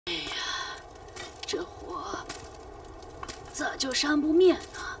这火咋就扇不灭呢？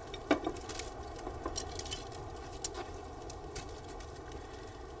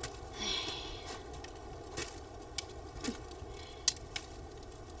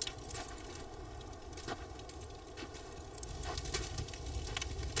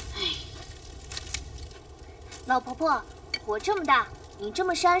老婆婆，火这么大，你这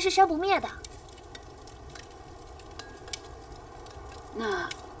么扇是扇不灭的。那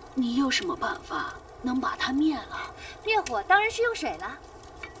你有什么办法能把它灭了？灭火当然是用水了。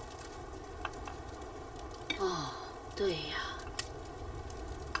哦，对呀，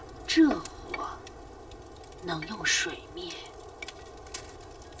这火能用水灭。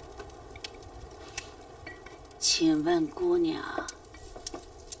请问姑娘，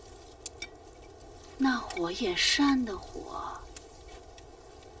那火焰山的火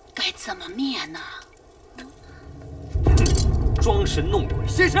该怎么灭呢？装神弄鬼，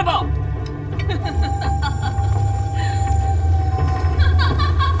现身吧！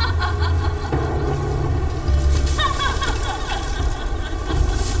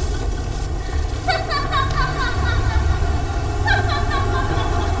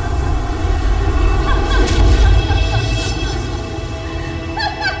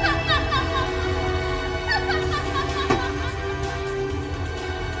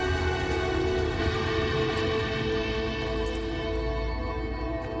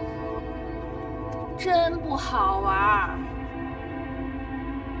真不好玩，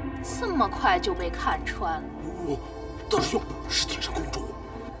这么快就被看穿了。大师兄，是铁扇公主。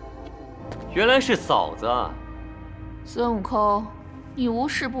原来是嫂子啊！孙悟空，你无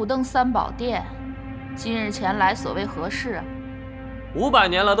事不登三宝殿，今日前来所谓何事啊500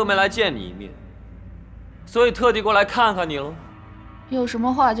年了都没来见你一面，所以特地过来看看你喽。有什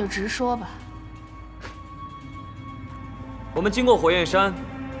么话就直说吧。我们经过火焰山。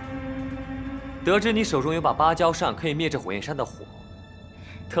得知你手中有把芭蕉扇，可以灭这火焰山的火，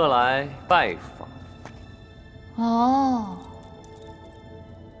特来拜访。哦，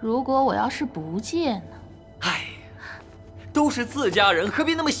如果我要是不借呢？哎，都是自家人，何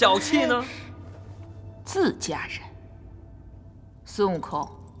必那么小气呢？自家人，孙悟空，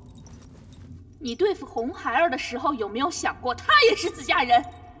你对付红孩儿的时候有没有想过，他也是自家人？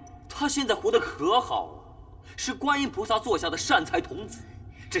他现在活得可好了，是观音菩萨座下的善财童子。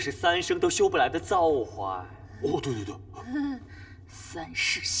这是3生都修不来的造化。哦，对对对，3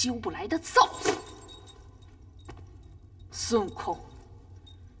世修不来的造化。孙悟空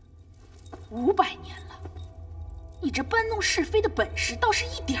，500年了，你这搬弄是非的本事倒是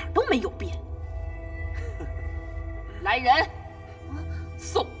一点都没有变。来人，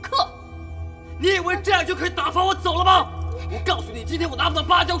送客！你以为这样就可以打发我走了吗？我告诉你，今天我拿不到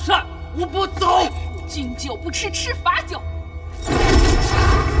芭蕉扇，我不走。敬酒不吃吃罚酒。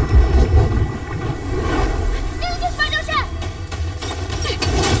芭蕉扇！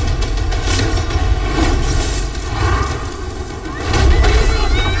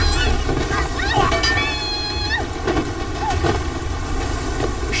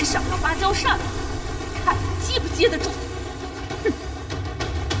我是想要芭蕉扇吗？看你接不接得住。哼！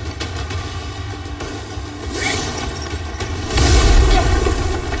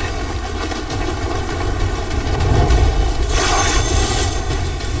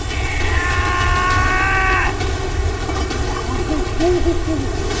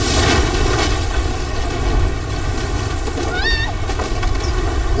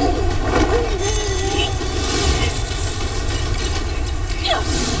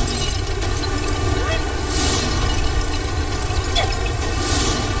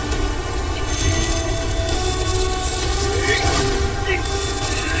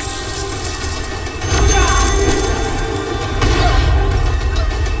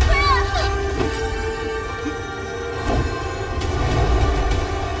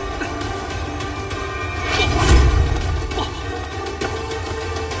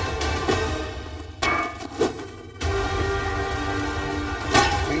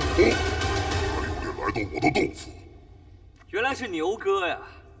原来是牛哥呀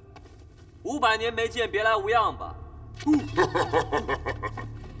！500年没见，别来无恙吧？孙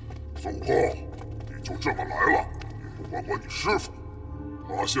悟空，你就这么来了，也不管管你师傅。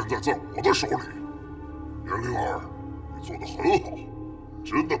他现在在我的手里。年灵儿，你做得很好，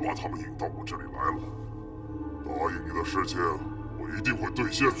真的把他们引到我这里来了。答应你的事情，我一定会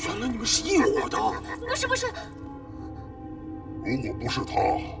兑现的。原来你们是一伙的。不是。如果不是他，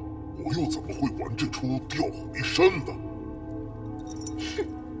我又怎么会玩这出调回山呢？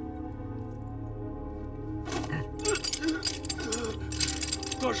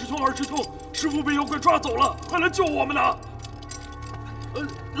大师兄、二师兄，师傅被妖怪抓走了，快来救我们呐！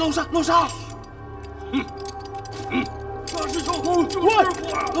老沙，大师兄，喂，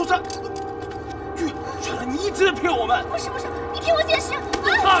老三，原来你一直在骗我们！不是，你听我解释。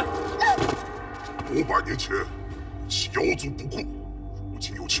啊500年前，弃妖族不顾，如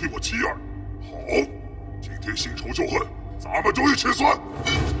今又弃我妻儿。好，今天新仇旧恨，咱们就一起算。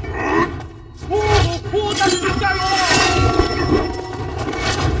大师兄加油！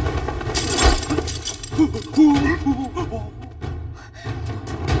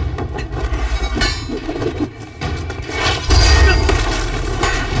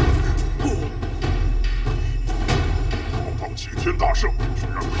堂堂齐天大圣，居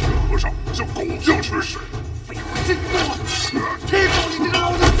然被一个和尚像狗一样驱使！废话真多，踢走你这个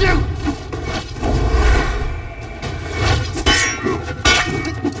老人精！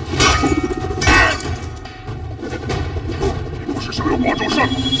你不是想要芭蕉扇，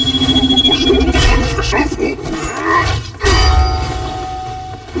我手中的混血神斧！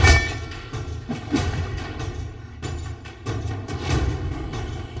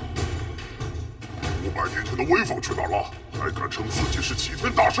 500年前的威风去哪了？还敢称自己是齐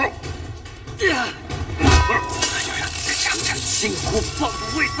天大圣？我要让你再尝尝辛苦放的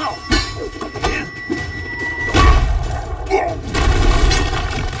味道！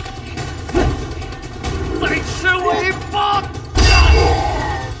再吃我一巴！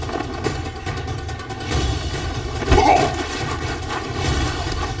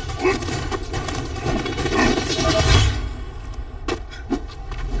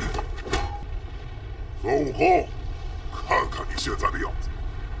孙悟空，看看你现在的样子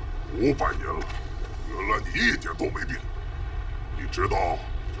，500年了，原来你一点都没变。你知道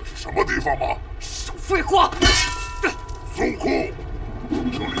这是什么地方吗？少废话！孙悟空，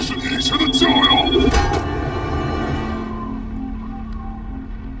这里是你以前的家呀！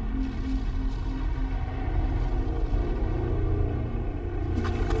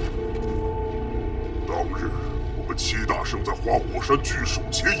当日我们齐大圣在花果山聚首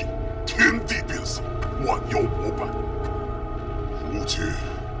结义，天地变色，万妖膜拜，如今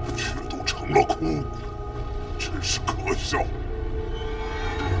却都成了枯骨，真是可笑。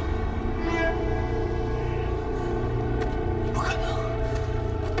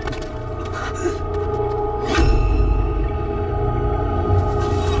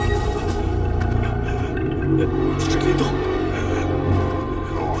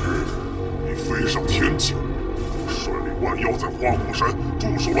 在花果山驻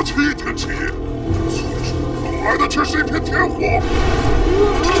守了7天7夜，随处等来的却是一片天火。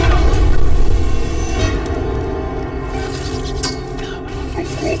孙悟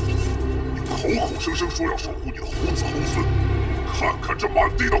空，你口口声声说要守护你的猴子猴孙，看看这满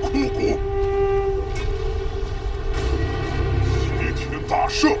地的枯骨。齐天大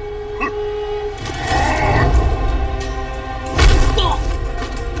圣。